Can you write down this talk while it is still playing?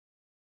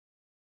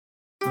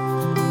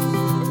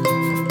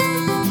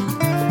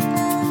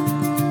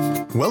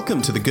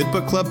Welcome to the Good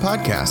Book Club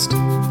podcast,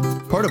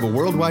 part of a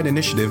worldwide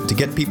initiative to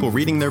get people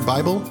reading their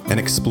Bible and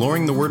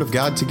exploring the Word of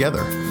God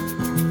together.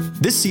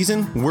 This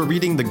season, we're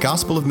reading the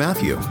Gospel of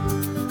Matthew.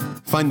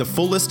 Find the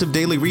full list of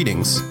daily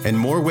readings and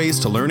more ways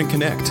to learn and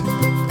connect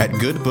at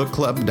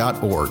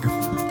goodbookclub.org.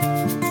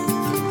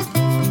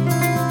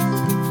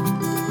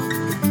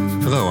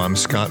 Hello, I'm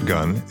Scott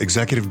Gunn,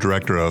 Executive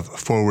Director of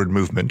Forward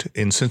Movement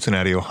in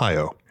Cincinnati,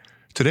 Ohio.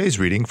 Today's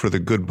reading for the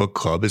Good Book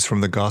Club is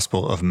from the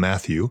Gospel of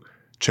Matthew,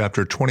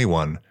 chapter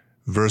 21,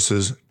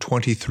 verses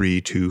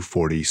 23 to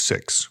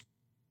 46.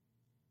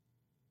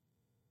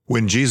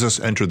 When Jesus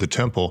entered the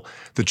temple,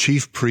 the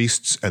chief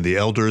priests and the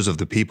elders of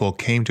the people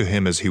came to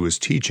him as he was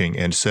teaching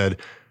and said,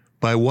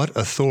 "By what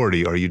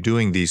authority are you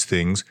doing these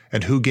things,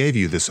 and who gave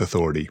you this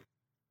authority?"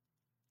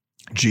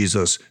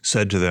 Jesus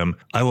said to them,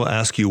 "I will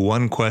ask you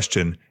one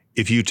question.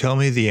 If you tell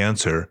me the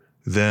answer,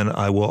 then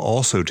I will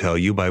also tell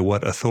you by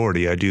what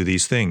authority I do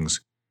these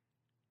things.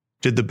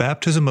 Did the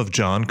baptism of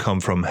John come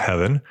from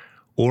heaven,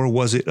 or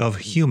was it of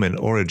human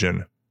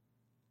origin?"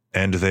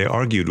 And they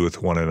argued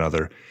with one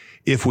another.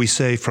 "If we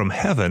say from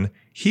heaven,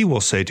 he will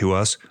say to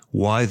us,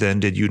 'Why then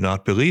did you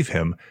not believe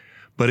him?'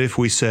 But if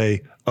we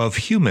say of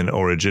human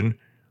origin,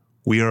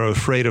 we are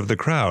afraid of the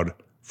crowd,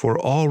 for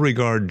all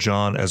regard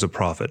John as a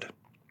prophet."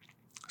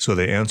 So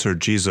they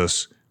answered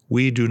Jesus,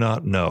 "We do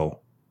not know."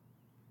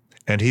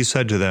 And he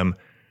said to them,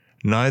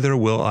 "Neither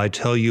will I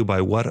tell you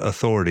by what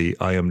authority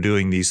I am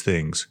doing these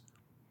things.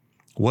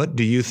 What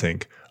do you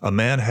think? A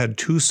man had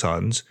 2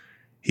 sons.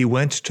 He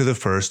went to the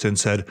first and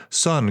said,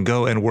 'Son,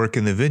 go and work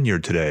in the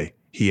vineyard today.'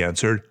 He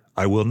answered,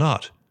 'I will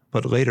not.'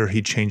 But later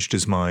he changed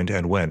his mind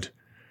and went.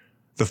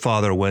 The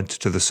father went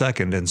to the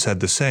second and said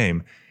the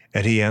same.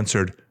 And he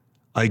answered,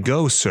 'I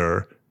go,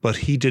 sir.' But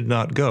he did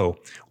not go.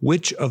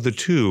 Which of the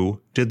 2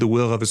 did the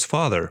will of his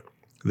father?"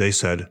 They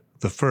said,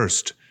 "The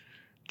first."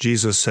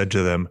 Jesus said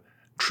to them,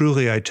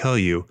 "Truly I tell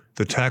you,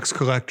 the tax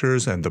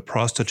collectors and the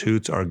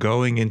prostitutes are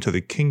going into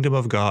the kingdom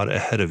of God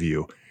ahead of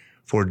you.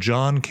 For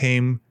John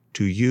came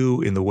to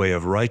you in the way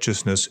of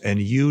righteousness, and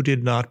you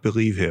did not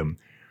believe him.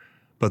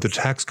 But the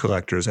tax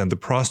collectors and the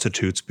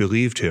prostitutes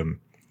believed him.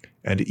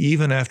 And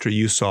even after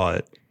you saw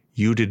it,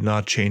 you did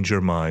not change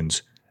your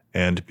minds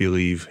and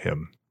believe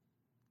him."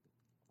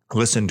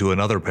 Listen to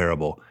another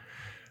parable.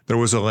 There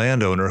was a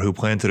landowner who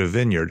planted a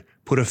vineyard,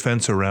 put a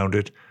fence around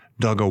it,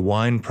 dug a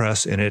wine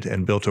press in it,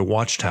 and built a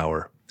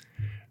watchtower.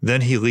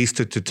 Then he leased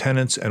it to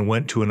tenants and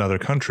went to another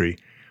country.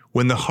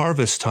 When the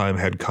harvest time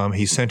had come,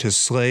 he sent his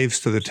slaves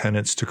to the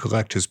tenants to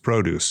collect his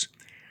produce.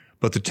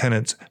 But the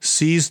tenants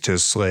seized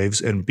his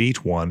slaves and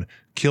beat one,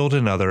 killed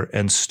another,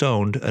 and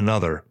stoned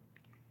another.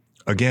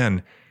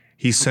 Again,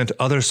 he sent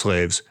other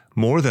slaves,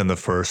 more than the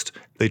first.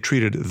 They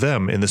treated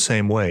them in the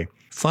same way.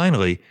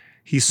 Finally,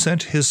 he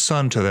sent his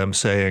son to them,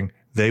 saying,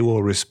 "They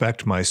will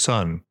respect my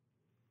son."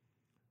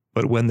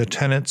 But when the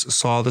tenants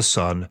saw the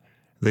son,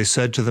 they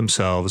said to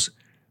themselves,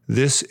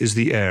 "This is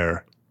the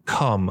heir.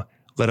 Come,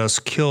 let us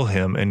kill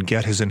him and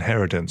get his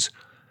inheritance."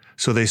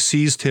 So they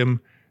seized him,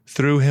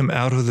 threw him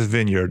out of the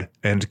vineyard,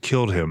 and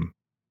killed him.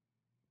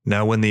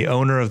 Now when the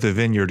owner of the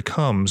vineyard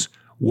comes,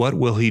 what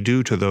will he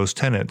do to those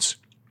tenants?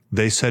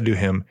 They said to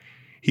him,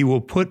 "He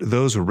will put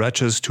those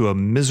wretches to a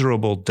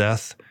miserable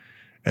death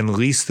and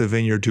lease the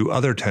vineyard to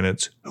other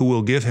tenants who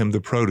will give him the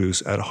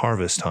produce at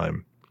harvest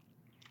time."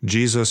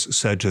 Jesus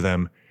said to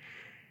them,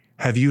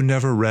 "Have you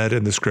never read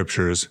in the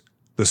Scriptures,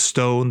 'The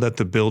stone that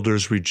the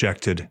builders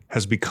rejected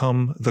has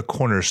become the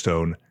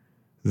cornerstone.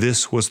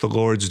 This was the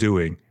Lord's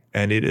doing,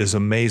 and it is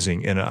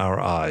amazing in our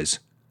eyes.'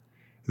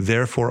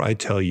 Therefore I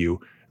tell you,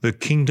 the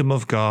kingdom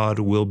of God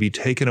will be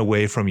taken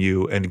away from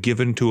you and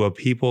given to a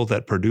people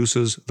that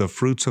produces the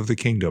fruits of the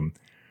kingdom.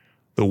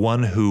 The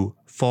one who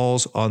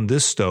falls on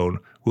this stone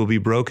will be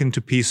broken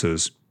to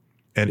pieces,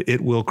 and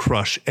it will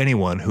crush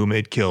anyone whom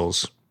it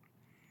kills."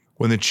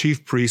 When the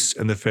chief priests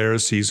and the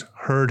Pharisees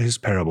heard his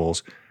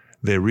parables,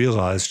 they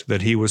realized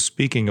that he was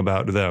speaking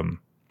about them.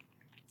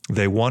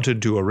 They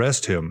wanted to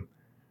arrest him,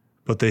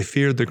 but they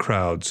feared the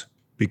crowds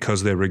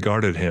because they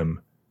regarded him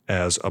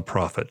as a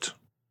prophet.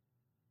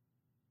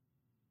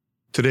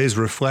 Today's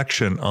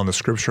reflection on the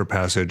scripture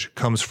passage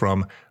comes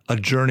from A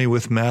Journey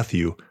with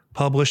Matthew,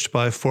 published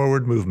by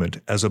Forward Movement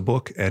as a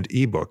book and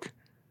ebook.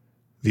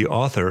 The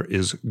author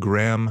is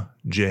Graham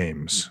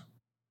James.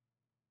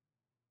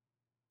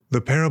 The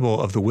parable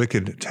of the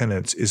wicked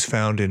tenants is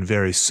found in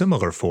very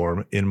similar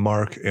form in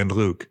Mark and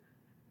Luke.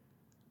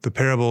 The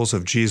parables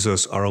of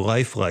Jesus are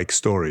lifelike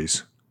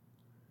stories.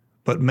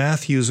 But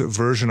Matthew's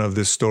version of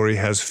this story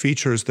has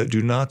features that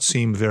do not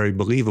seem very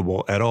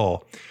believable at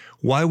all.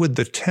 Why would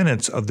the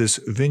tenants of this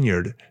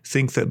vineyard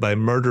think that by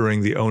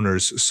murdering the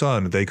owner's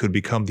son they could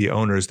become the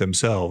owners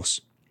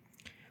themselves?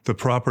 The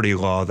property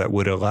law that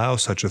would allow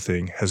such a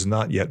thing has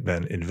not yet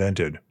been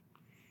invented.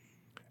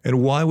 And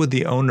why would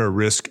the owner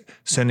risk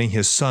sending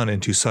his son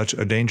into such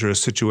a dangerous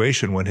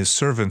situation when his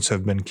servants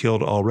have been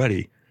killed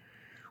already?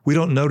 We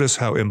don't notice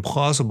how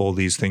implausible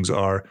these things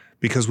are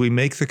because we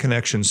make the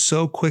connection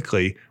so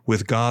quickly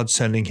with God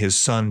sending his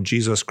son,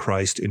 Jesus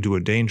Christ, into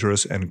a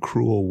dangerous and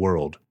cruel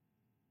world.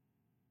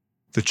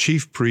 The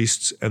chief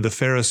priests and the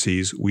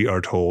Pharisees, we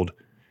are told,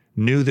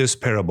 knew this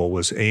parable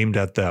was aimed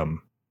at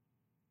them.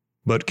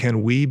 But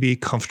can we be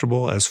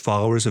comfortable as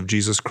followers of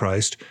Jesus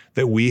Christ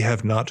that we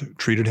have not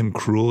treated him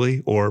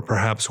cruelly, or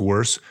perhaps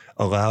worse,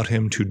 allowed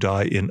him to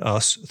die in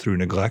us through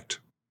neglect?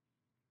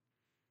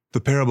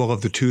 The parable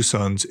of the two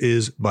sons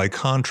is, by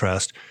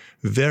contrast,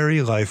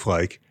 very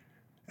lifelike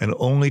and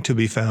only to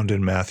be found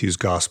in Matthew's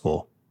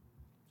Gospel.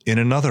 In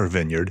another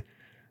vineyard,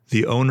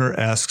 the owner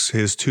asks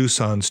his two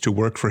sons to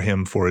work for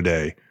him for a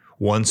day.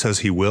 One says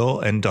he will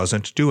and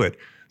doesn't do it.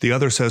 The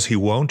other says he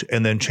won't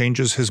and then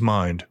changes his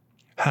mind.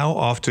 How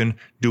often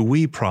do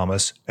we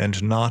promise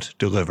and not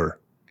deliver?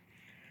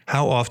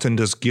 How often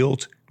does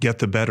guilt get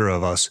the better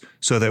of us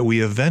so that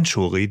we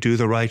eventually do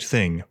the right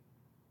thing?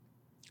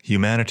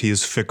 Humanity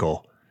is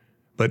fickle,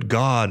 but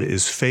God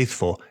is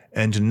faithful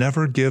and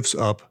never gives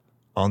up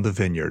on the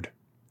vineyard.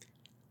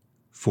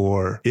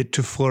 For it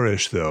to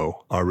flourish,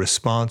 though, our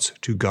response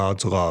to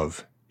God's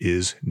love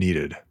is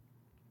needed.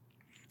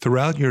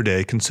 Throughout your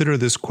day, consider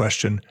this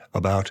question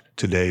about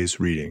today's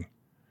reading.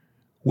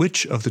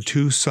 Which of the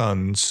two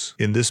sons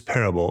in this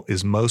parable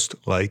is most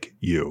like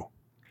you?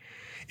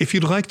 If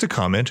you'd like to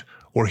comment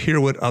or hear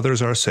what others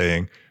are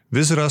saying,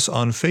 visit us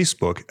on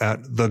Facebook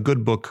at the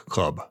Good Book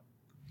Club.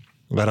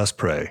 Let us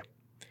pray.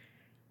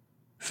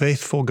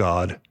 Faithful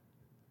God,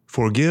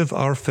 forgive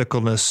our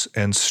fickleness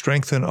and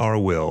strengthen our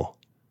will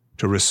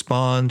to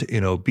respond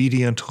in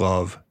obedient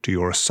love to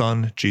your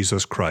Son,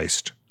 Jesus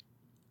Christ.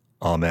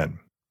 Amen.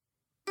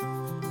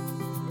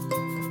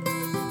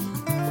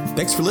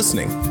 Thanks for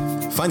listening.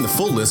 Find the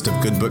full list of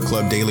Good Book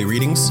Club daily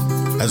readings,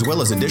 as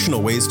well as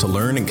additional ways to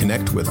learn and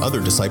connect with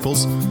other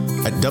disciples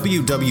at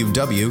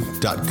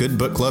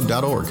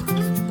www.goodbookclub.org.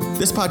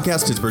 This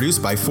podcast is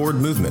produced by Forward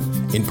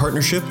Movement in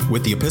partnership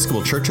with the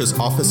Episcopal Church's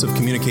Office of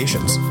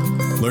Communications.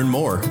 Learn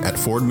more at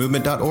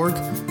forwardmovement.org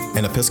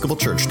and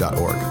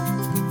episcopalchurch.org.